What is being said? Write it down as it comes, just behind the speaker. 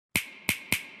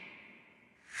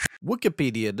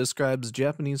Wikipedia describes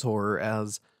Japanese horror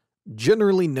as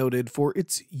generally noted for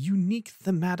its unique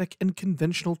thematic and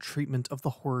conventional treatment of the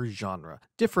horror genre,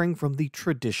 differing from the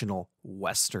traditional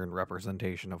Western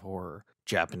representation of horror.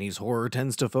 Japanese horror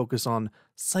tends to focus on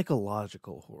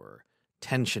psychological horror,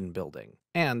 tension building,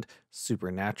 and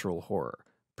supernatural horror,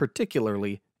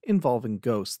 particularly involving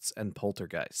ghosts and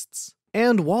poltergeists.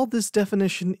 And while this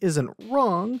definition isn't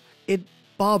wrong, it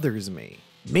bothers me,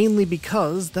 mainly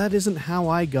because that isn't how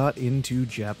I got into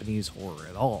Japanese horror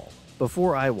at all.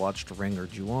 Before I watched Ring or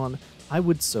Ju-on, I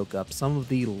would soak up some of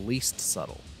the least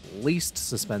subtle, least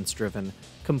suspense-driven,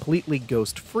 completely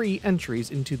ghost-free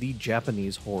entries into the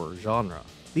Japanese horror genre.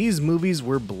 These movies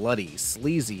were bloody,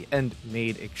 sleazy, and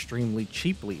made extremely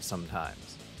cheaply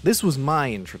sometimes. This was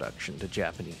my introduction to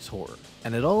Japanese horror,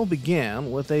 and it all began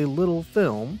with a little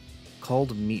film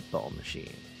called Meatball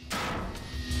Machine.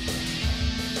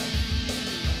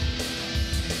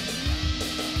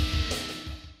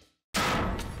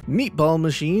 Meatball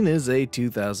Machine is a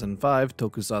 2005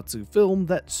 tokusatsu film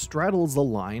that straddles the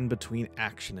line between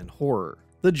action and horror.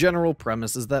 The general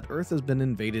premise is that Earth has been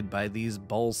invaded by these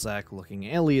ballsack-looking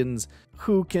aliens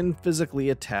who can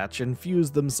physically attach and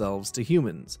fuse themselves to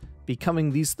humans,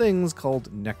 becoming these things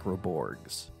called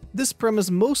necroborgs. This premise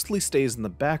mostly stays in the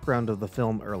background of the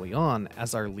film early on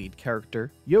as our lead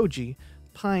character, Yoji,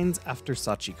 pines after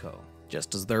Sachiko.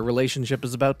 Just as their relationship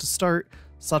is about to start,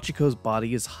 Sachiko's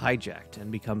body is hijacked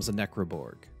and becomes a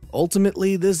necroborg.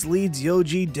 Ultimately, this leads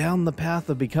Yoji down the path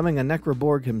of becoming a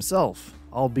necroborg himself,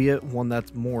 albeit one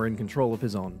that's more in control of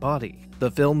his own body. The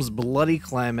film's bloody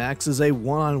climax is a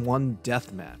one-on-one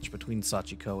death match between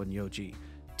Sachiko and Yoji,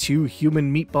 two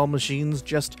human meatball machines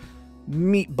just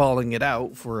meatballing it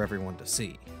out for everyone to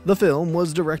see. The film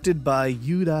was directed by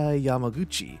Yudai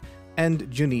Yamaguchi and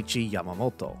Jun'ichi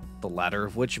Yamamoto, the latter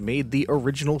of which made the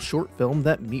original short film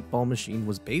that Meatball Machine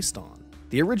was based on.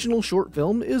 The original short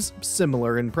film is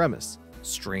similar in premise,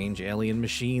 strange alien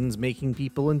machines making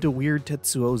people into weird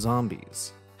Tetsuo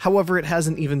zombies. However, it has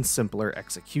an even simpler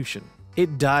execution.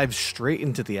 It dives straight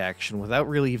into the action without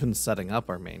really even setting up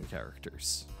our main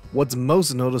characters. What's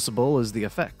most noticeable is the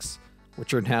effects,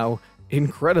 which are now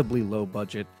incredibly low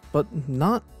budget, but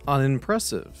not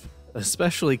unimpressive,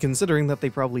 especially considering that they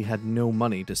probably had no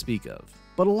money to speak of.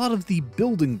 But a lot of the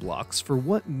building blocks for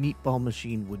what Meatball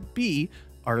Machine would be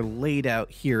are laid out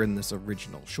here in this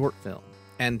original short film.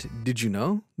 And did you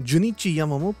know? Jun'ichi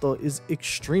Yamamoto is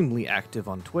extremely active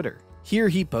on Twitter. Here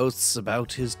he posts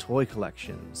about his toy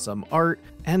collection, some art,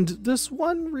 and this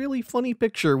one really funny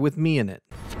picture with me in it.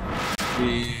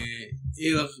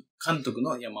 映画監督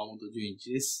の山本純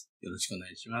一です。よろしくお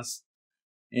願いします。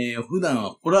普段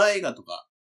はホラー映画とか、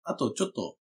あとちょっ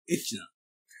とエッチな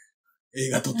映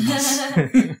画撮ってます。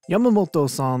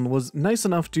Yamamoto-san was nice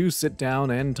enough to sit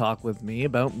down and talk with me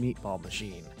about Meatball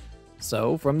Machine.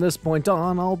 So from this point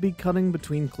on, I'll be cutting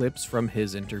between clips from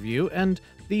his interview and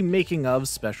the making of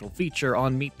special feature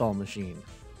on Meatball Machine,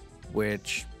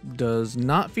 which does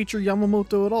not feature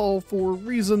Yamamoto at all for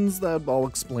reasons that I'll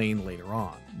explain later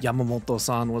on.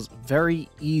 Yamamoto-san was very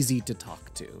easy to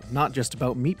talk to, not just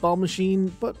about Meatball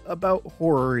Machine, but about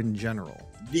horror in general.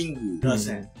 リングが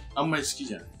あんまり好き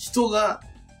じゃない。人が、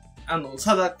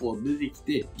貞子出てき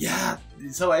て、ギャーって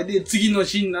騒いで、次の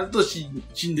シーンになると死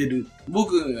んでる。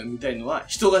僕が見たいのは、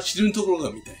人が死ぬところ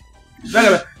が見たい。だか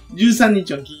ら、13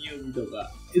日の金曜日と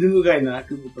か、エルム街の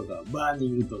悪夢とか、バーニ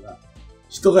ングとか、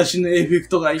人が死ぬエフェク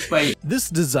トがいっぱい。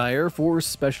This desire for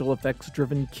special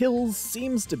effects-driven kills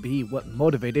seems to be what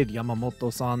motivated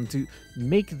Yamamoto-san to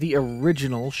make the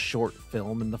original short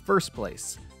film in the first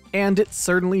place. And it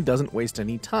certainly doesn't waste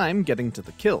any time getting to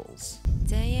the kills.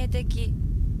 前衛的。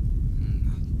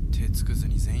手つくず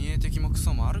に前衛的もク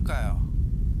ソもあるかよ。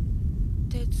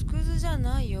手つくずじゃ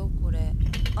ないよこれ。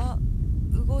あ、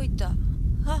動いた。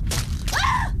あ、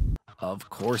Of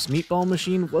course, Meatball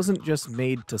Machine wasn't just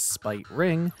made to spite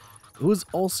Ring, it was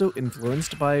also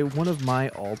influenced by one of my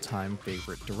all-time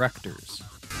favorite directors.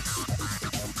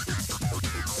 Yeah,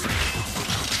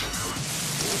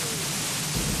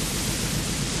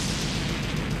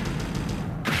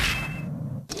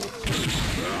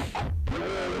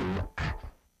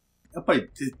 やっぱり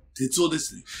鉄夫で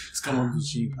すね。塚本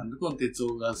慎監督の鉄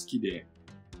夫が好きで、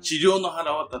治療の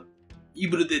腹渡イ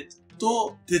ブルデッド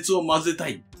と鉄を混ぜた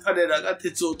い。彼らが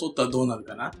鉄を取ったらどうなる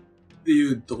かなって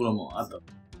いうところもあった。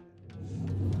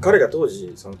彼が当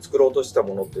時作ろうとした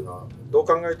ものっていうのはどう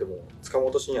考えても塚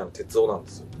本慎也の鉄夫なんで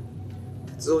すよ。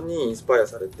鉄夫にインスパイア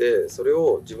されてそれ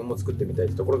を自分も作ってみたいっ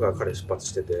てところが彼出発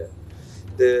してて、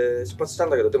で出発したん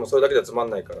だけどでもそれだけじゃつまん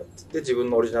ないからって言って自分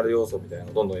のオリジナル要素みたいな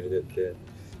のをどんどん入れてって、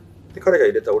で彼が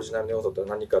入れたオリジナルの要素って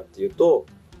何かっていうと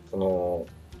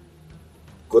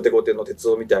ゴテゴテの鉄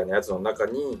道みたいなやつの中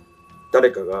に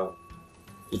誰かが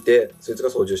いて、そいつが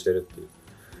操縦してるっていう。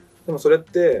でもそれっ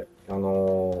て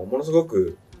ものすご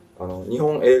く日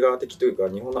本映画的というか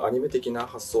日本のアニメ的な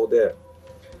発想で、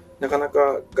なかな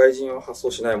か外人は発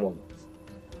想しないもんなんです。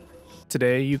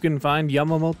Today, you can find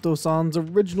Yamamoto-san's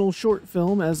original short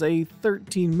film as a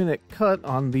 13-minute cut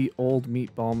on the old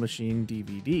Meatball Machine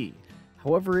DVD.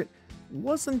 However, it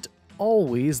wasn't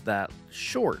always that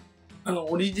short.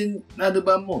 オリジナル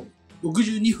版も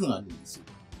62分あるんですよ。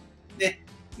で、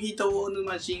ミートボール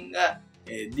マシンが、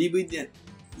DVD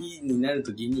になる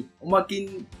ときにおま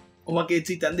け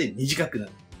ついたんで短くな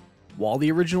る。While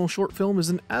the original short film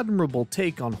is an admirable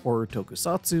take on horror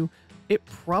tokusatsu, it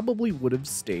probably would have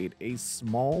stayed a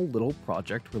small little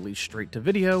project released straight to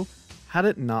video had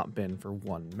it not been for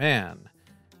one man,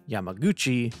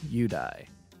 Yamaguchi Yudai.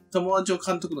 友達の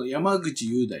監督の山口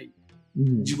雄大、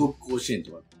地獄甲子園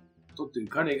とか撮ってる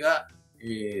彼が、ミ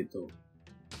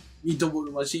ートボー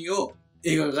ルマシンを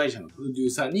映画会社のプロデュー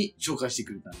サーに紹介して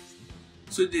くれたんです。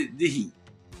それでぜひ、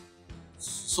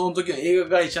その時の映画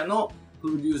会社のプ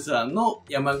ロデューサーの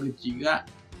山口が、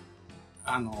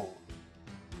こ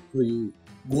ういう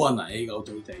ゴアな映画を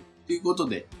撮りたいということ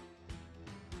で、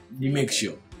リメイクし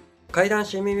よう。怪談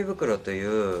新耳袋とい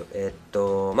う、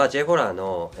J ホラー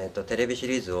の、テレビシ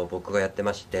リーズを僕がやって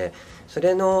まして、そ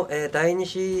れの、第2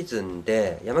シーズン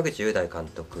で山口雄大監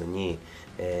督に、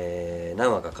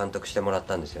何話か監督してもらっ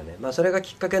たんですよね。それが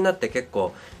きっかけになって結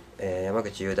構、山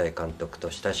口雄大監督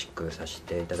と親しくさせ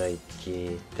ていただい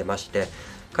てまして、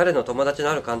彼の友達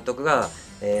のある監督が、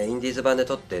インディーズ版で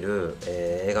撮ってる、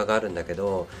映画があるんだけ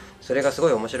ど、それがすご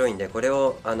い面白いんで、これ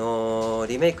を、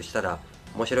リメイクしたら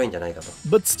面白いんじゃないかと。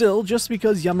But still, just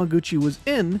because Yamaguchi was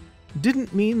in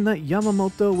didn't mean that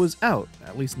Yamamoto was out,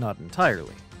 at least not entirely.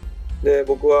 で、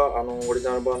僕はオリジ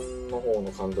ナル版の方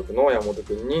の監督の山本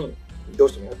君にどう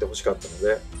してもやってほしかったの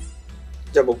で、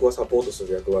じゃあ僕はサポートす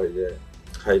る役割で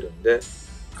入るんで、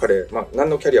彼、何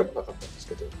のキャリアもなかったんです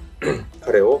けど、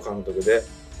彼を監督で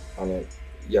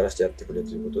やらせてやってくれと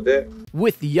いうことで。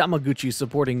With Yamaguchi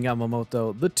supporting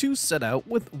Yamamoto, the two set out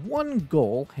with one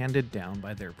goal handed down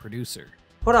by their producer.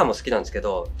 ホラーも好きなんですけ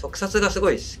ど、特撮がす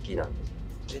ごい好きなんです。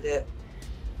それで、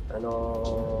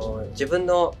自分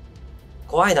の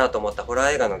怖いなと思ったホラ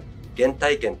ー映画の原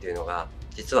体験っていうのが、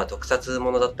実は特撮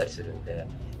ものだったりするんで、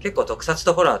結構特撮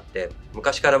とホラーって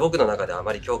昔から僕の中ではあ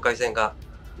まり境界線が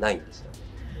ないんですよ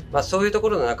ね。そういうとこ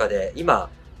ろの中で今、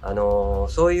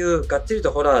そういうがっちり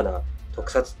とホラーな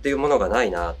特撮っていうものがない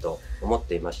なと思っ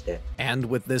ていまして。And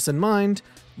with this in mind,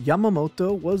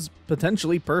 Yamamoto was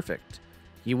potentially perfect.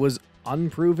 He was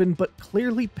unproven but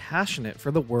clearly passionate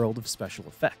for the world of special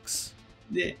effects.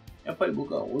 で、やっぱり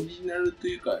僕はオリジナルと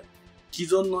いうか、既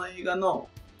存の映画の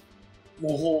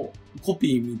模倣、コ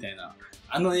ピーみたいな、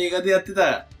映画でやってた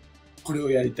ら、これを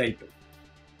やりたいと。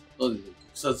そうです。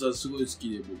特撮はすごい好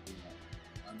きで僕も。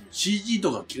CG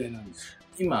とか嫌いなんですよ。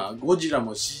今、ゴジラ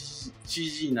も、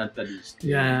CG になったりし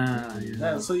て。だ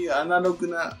からそういうアナログ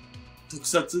な特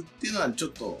撮っていうのはちょ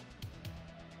っと、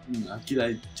飽きら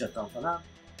れちゃったのかな。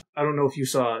I don't know if you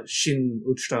saw Shin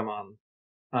Ultraman,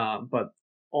 but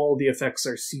all the effects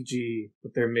are CG,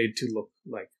 but they're made to look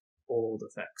like old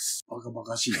effects. バカバ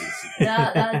カしいですよ。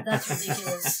That's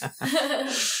ridiculous.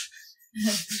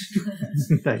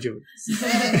 大丈夫。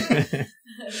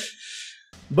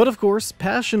But of course,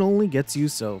 passion only gets you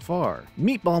so far.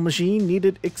 Meatball Machine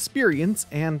needed experience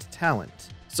and talent.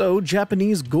 So,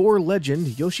 Japanese gore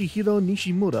legend Yoshihiro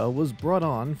Nishimura was brought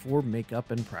on for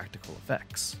makeup and practical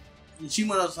effects. 西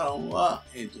村さんは、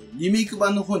リメイク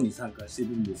版の方に参加してる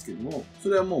んですけども、そ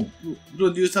れはもうプ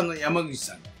ロデューサーの山口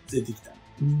さんが連れてきた。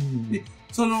で、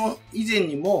その以前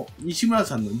にも西村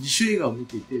さんの自主映画を見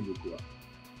ていて、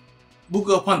僕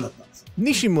はファンだったんです。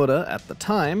Nishimura, at the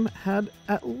time, had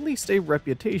at least a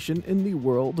reputation in the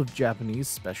world of Japanese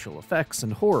special effects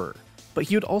and horror, but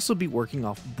he would also be working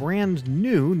off brand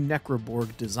new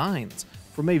Necroborg designs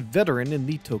from a veteran in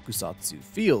the tokusatsu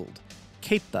field,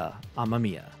 Keita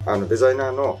Amamiya. デザイ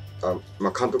ナーの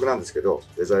監督なんですけど、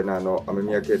デザイナーの雨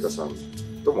宮啓太さん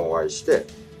ともお会いして、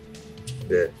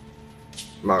で、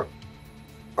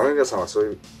雨宮さんはそう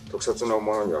いう特撮の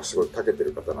ものにはすごい長けて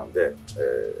る方なんで、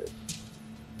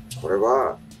これ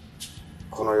は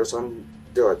この予算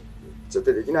では絶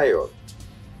対できないよ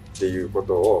っていうこ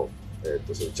とを、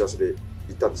その打ち合わせで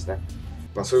言ったんですね。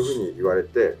そういうふうに言われ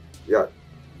て、いや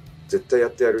絶対や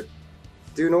ってやる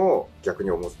っていうのを逆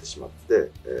に思ってしまって、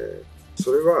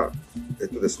それはで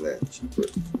すね、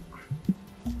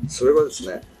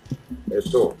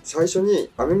最初に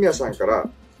雨宮さんから、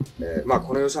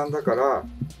この予算だから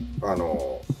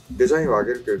デザインは上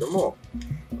げるけれども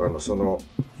その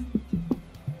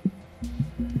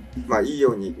まあいいよ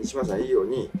うに、西村さんいいよう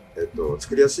に、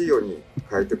作りやすいように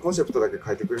変えて、コンセプトだけ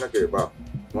変えてくれなければ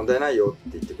問題ないよ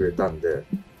って言ってくれたんで、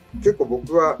結構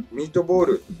僕はミートボー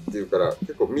ルっていうから、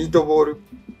結構ミートボール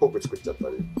っぽく作っちゃった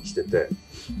りしてて、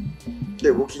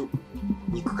で、動き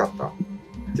にくかったっ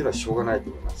ていうのはしょうがないと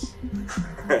思います。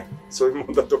そういうも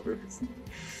んだと思います。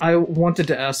I wanted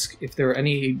to ask if there were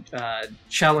any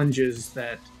challenges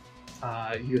that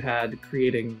you had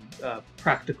creating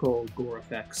practical gore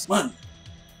effects. まあ、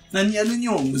何やるに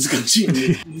も難しいん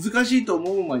で、難しいと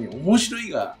思う前に面白い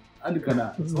があるか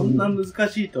ら、そんな難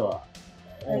しいとは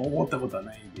思ったことは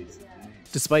ないですよね。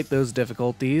Despite those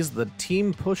difficulties, the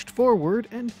team pushed forward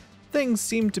and things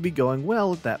seemed to be going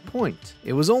well at that point.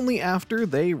 It was only after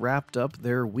they wrapped up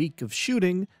their week of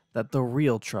shooting that the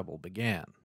real trouble began.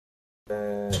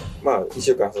 まあ1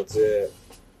週間撮影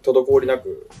滞りな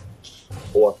く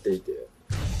終わっていて、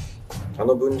あ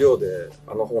の分量で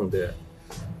あの本で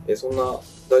そんな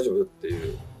大丈夫ってい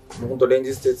う、もう本当連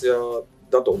日徹夜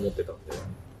だと思ってたんで、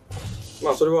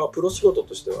まあそれはプロ仕事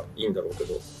としてはいいんだろうけ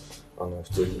ど、普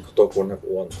通に滞りなく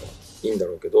終わるのはいいんだ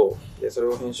ろうけど、でそれ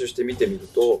を編集して見てみる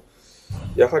と、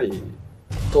やはり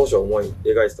当初思い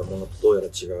描いてたものとどうやら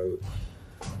違う。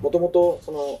もともと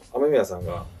その雨宮さん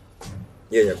が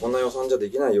いやいやこんな予算じゃで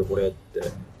きないよこれって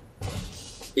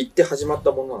言って始まっ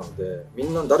たものなので、み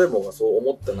んな誰もがそう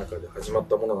思った中で始まっ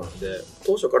たものなので、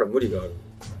当初から無理がある。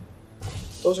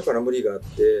当初から無理があっ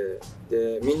て、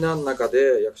でみんなの中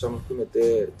で役者も含め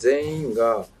て全員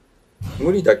が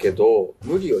無理だけど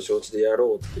無理を承知でや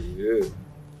ろうっていう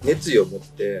熱意を持っ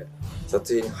て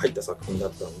撮影に入った作品だ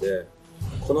ったんで、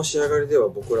この仕上がりでは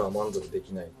僕らは満足で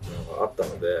きないっていうのがあった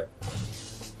ので、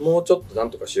もうちょっとな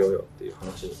んとかしようよっていう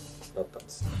話だったんで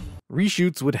す。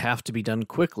Reshoots would have to be done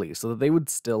quickly so that they would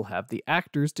still have the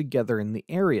actors together in the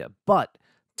area, but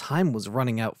time was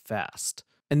running out fast,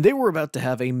 and they were about to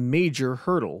have a major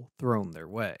hurdle thrown their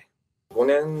way. 5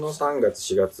年の3月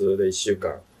4月で1週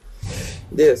間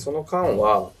で、その間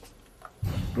は、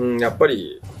やっぱ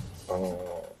り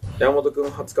山本君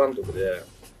初監督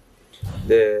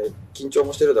で緊張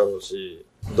もしてるだろうし、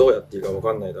どうやっていいか分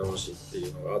かんないだろうしってい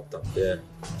うのがあったんで、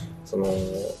その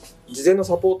事前の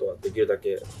サポートはできるだ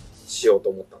けしようと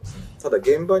思ったんですね。ただ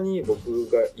現場に僕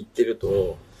が行ってる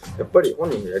とやっぱり本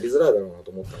人がやりづらいだろうな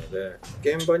と思ったので、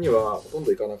現場にはほとん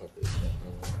ど行かなかったですね。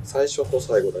最初と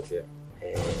最後だけ。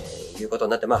いうこと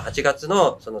になって、まあ8月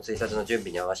のその追撮の準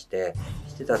備に合わせて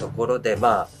してたところで、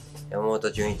まあ山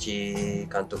本純一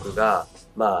監督が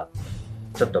ま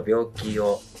あちょっと病気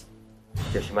を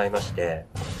してしまいまして、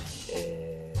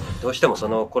どうしてもそ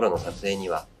の頃の撮影に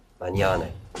は間に合わない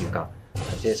っていうか、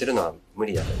撮影するのは無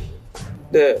理だという。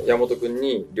で、山本君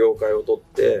に了解を取っ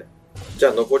て、じゃ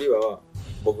あ残りは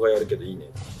僕がやるけどいいね。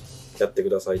やって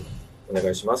ください。お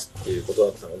願いしますっていうこと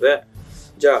だったので、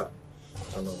じゃあ、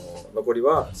残り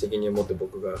は責任を持って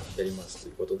僕がやりますと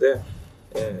いうことで、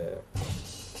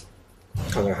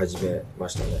考え始めま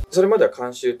したね。それまでは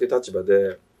監修って立場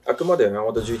で、あくまで山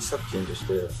本純一作品とし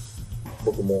て、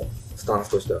僕もスタンス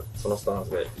としてはそのスタンス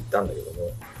で行ったんだけど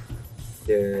も、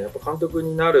でやっぱ監督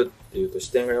になるっていうと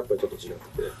視点がやっぱりちょっと違って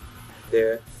て、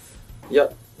でやっ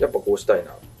ぱこうしたい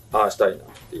な、ああしたいなっ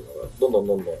ていうのがどん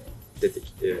どん出て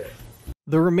きて。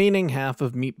The remaining half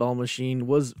of Meatball Machine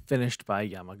was finished by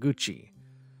Yamaguchi.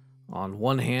 On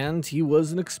one hand, he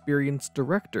was an experienced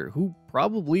director who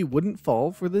probably wouldn't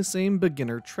fall for the same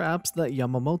beginner traps that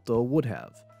Yamamoto would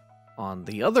have. On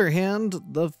the other hand,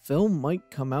 the film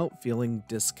might come out feeling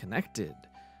disconnected.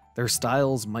 Their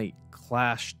styles might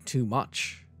clash too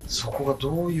much. そこが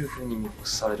どういう風にミック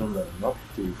スされるんだろうなっ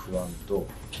ていう不安と、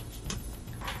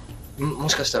も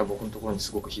しかしたら僕のところに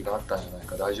すごく非があったんじゃない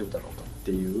か、大丈夫だろうかっ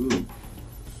ていう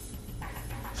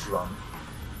不安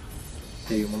っ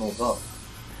ていうものが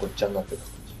ごっちゃになってた。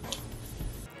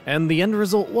And the end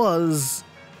result was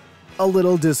a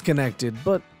little disconnected,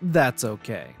 but that's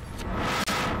okay.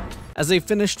 As a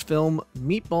finished film,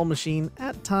 Meatball Machine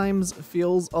at times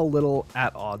feels a little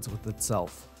at odds with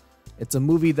itself. It's a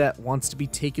movie that wants to be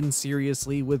taken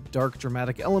seriously with dark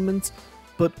dramatic elements,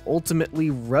 but ultimately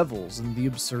revels in the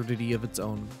absurdity of its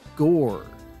own gore.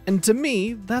 And to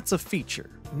me, that's a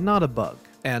feature, not a bug.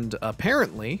 And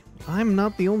apparently, I'm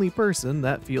not the only person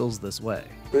that feels this way.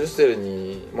 ブルッセル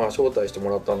に招待しても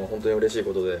らったのは本当に嬉しい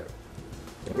ことで、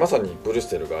まさにブルッ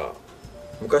セルが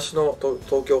昔の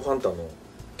東京ファンタの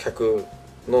客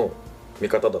の味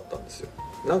方だったんですよ。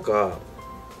なんか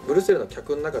ブルッセルの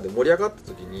客の中で盛り上がった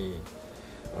時に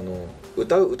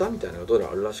歌う歌みたいなのがどうや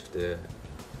らあるらしくて、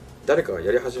誰かが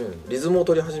やり始める、リズムを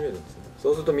取り始めるんですね。そ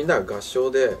うするとみんなが合唱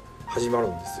で始まる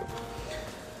んですよ。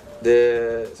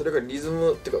でそれがリズ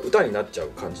ムっていうか歌になっちゃう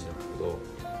感じなんだけど、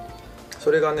そ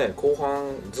れがね後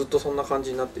半ずっとそんな感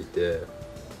じになっていて、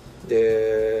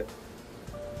で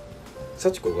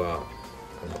幸子が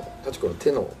幸子の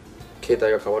手の形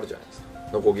態が変わるじゃないですか。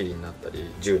ノコギリになったり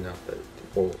銃になったりっ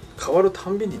てもう変わる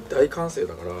たんびに大歓声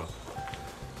だから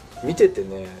見てて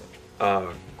ね、あ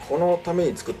あこのため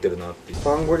に作ってるなっていう。フ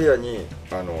ァンゴリアに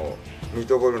ミー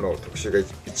トボールの特集が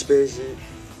1ページ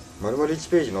丸々1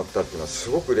ページ載ったっていうのは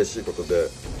すごく嬉しいことで、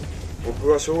僕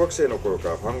は小学生の頃か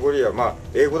らファンゴリア、まあ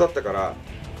英語だったから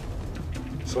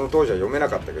その当時は読めな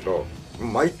かったけど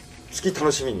毎月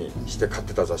楽しみにして買っ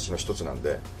てた雑誌の一つなん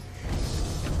で、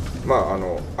まあ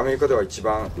アメリカでは一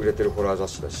番売れてるホラー雑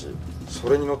誌だし、そ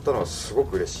れに載ったのはすご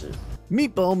く嬉しい。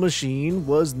 Meatball Machine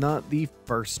was not the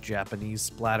first Japanese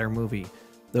splatter movie.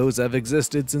 Those have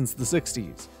existed since the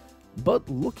 60s. But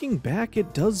looking back,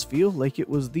 it does feel like it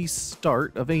was the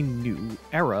start of a new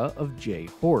era of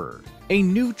J-horror. A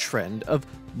new trend of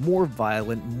more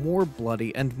violent, more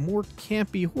bloody, and more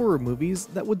campy horror movies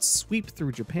that would sweep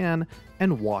through Japan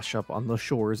and wash up on the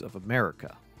shores of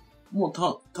America. もう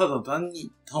ただ単に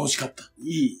楽しかった。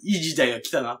いい時代が来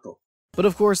たなと。But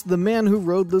of course, the man who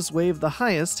rode this wave the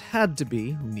highest had to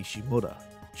be Nishimura.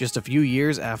 Just a few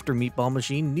years after Meatball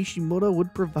Machine, Nishimura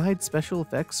would provide special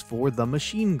effects for The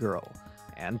Machine Girl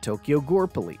and Tokyo Gore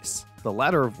Police, the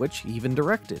latter of which he even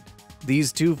directed.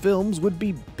 These two films would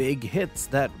be big hits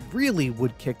that really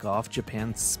would kick off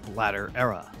Japan's splatter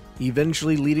era,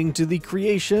 eventually leading to the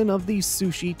creation of the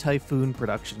Sushi Typhoon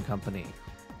production company,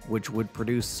 which would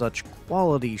produce such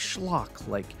quality schlock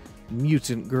like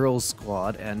Mutant Girls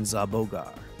Squad and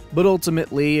Zabogar. But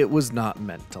ultimately, it was not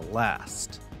meant to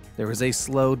last. There was a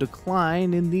slow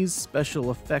decline in these special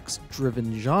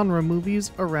effects-driven genre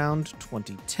movies around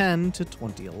 2010 to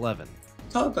 2011.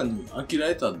 ただ単に飽きら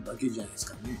れただけじゃないです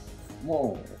かね。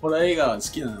もうホラー映画好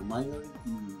きなのはマイノリテ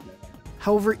ィだか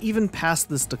ら。However, even past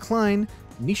this decline,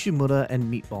 Nishimura and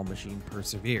Meatball Machine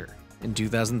persevere. In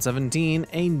 2017,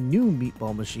 a new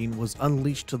Meatball Machine was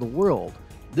unleashed to the world,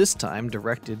 this time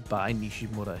directed by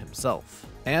Nishimura himself.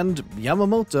 And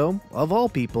Yamamoto, of all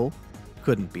people,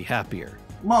 couldn't be happier.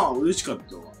 まあ嬉しかっ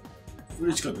たわ。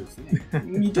嬉しかったですね。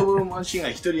ミートボールマシン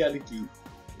が一人歩き、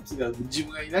自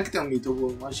分がいなくてもミートボー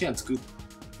ルマシンが作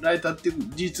られたっていう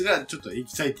事実がちょっとエ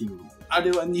キサイティング。あれ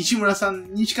は西村さ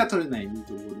んにしか撮れないミー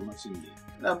トボールマシンで。だか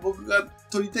ら僕が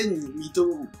撮りたいミート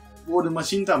ボールマ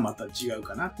シンとはまた違う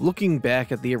かな。Looking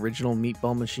back at the original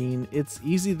Meatball Machine, it's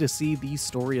easy to see the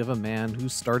story of a man who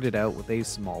started out with a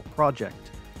small project,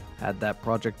 had that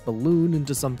project balloon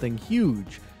into something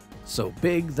huge, so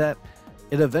big that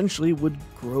it eventually would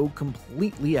grow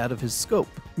completely out of his scope.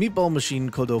 Meatball Machine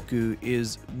Kodoku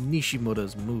is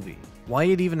Nishimura's movie. Why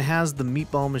it even has the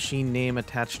Meatball Machine name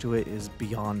attached to it is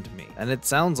beyond me, and it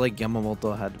sounds like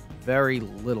Yamamoto had very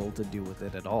little to do with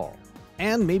it at all.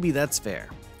 And maybe that's fair.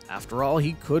 After all,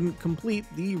 he couldn't complete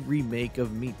the remake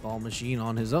of Meatball Machine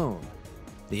on his own.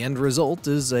 The end result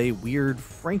is a weird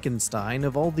Frankenstein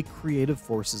of all the creative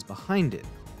forces behind it.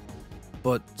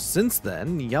 But since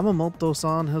then,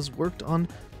 Yamamoto-san has worked on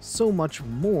so much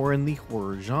more in the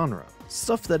horror genre.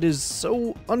 Stuff that is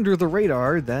so under the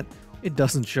radar that it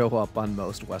doesn't show up on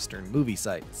most Western movie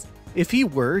sites. If he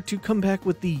were to come back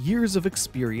with the years of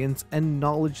experience and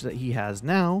knowledge that he has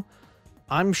now,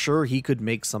 I'm sure he could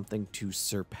make something to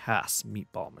surpass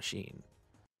Meatball Machine.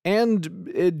 And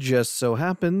it just so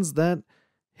happens that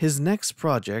his next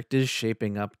project is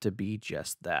shaping up to be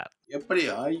just that. やっぱり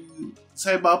ああいう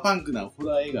サイバーパンクなホ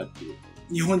ラー映画って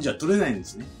日本じゃ撮れないんで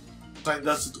すね。他に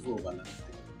出すところがなくて。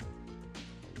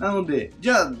なので、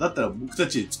じゃあだったら僕た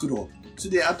ちで作ろう。そ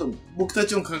れであと僕た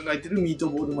ちの考えてるミート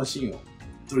ボールマシンを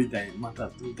また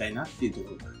撮りたいなっていうと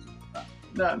ころがある。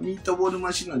だからミートボール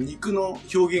マシンの肉の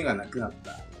表現がなくなっ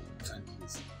た感じで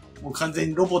す。もう完全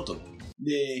にロボット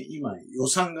で、今予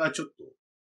算がちょっと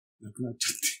なくなっちゃ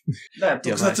って。だから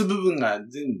特撮部分が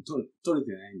全部撮れ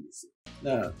てないんですよ。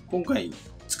だから今回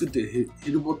作ってる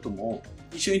ヘルボットも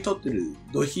一緒に撮ってる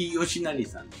土肥義成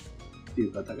さんってい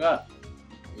う方が、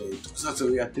特撮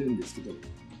をやってるんですけど、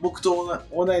僕と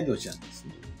同い年なんです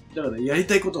ね。だからやり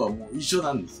たいことはもう一緒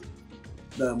なんですよ。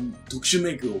だから特殊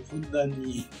メイクをふんだん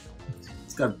に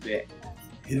使って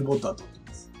ヘルボットは撮って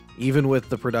ます。Even with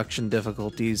the production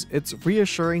difficulties, it's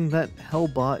reassuring that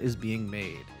Hellbot is being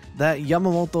made. That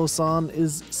Yamamoto-san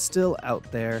is still out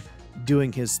there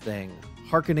doing his thing,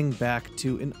 harkening back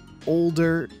to an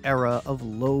older era of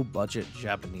low-budget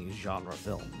Japanese genre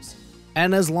films.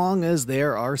 And as long as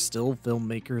there are still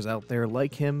filmmakers out there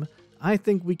like him, I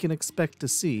think we can expect to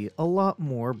see a lot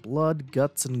more blood,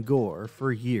 guts, and gore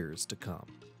for years to come.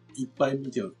 いっぱい見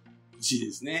てほしい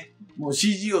ですね。もう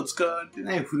CG を使われて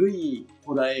ない古い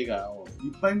ホラー映画をい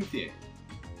っぱい見て、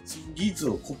その技術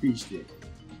をコピーして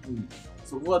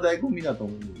そこが醍醐味だと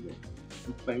思うので、いっ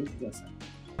ぱい見てください。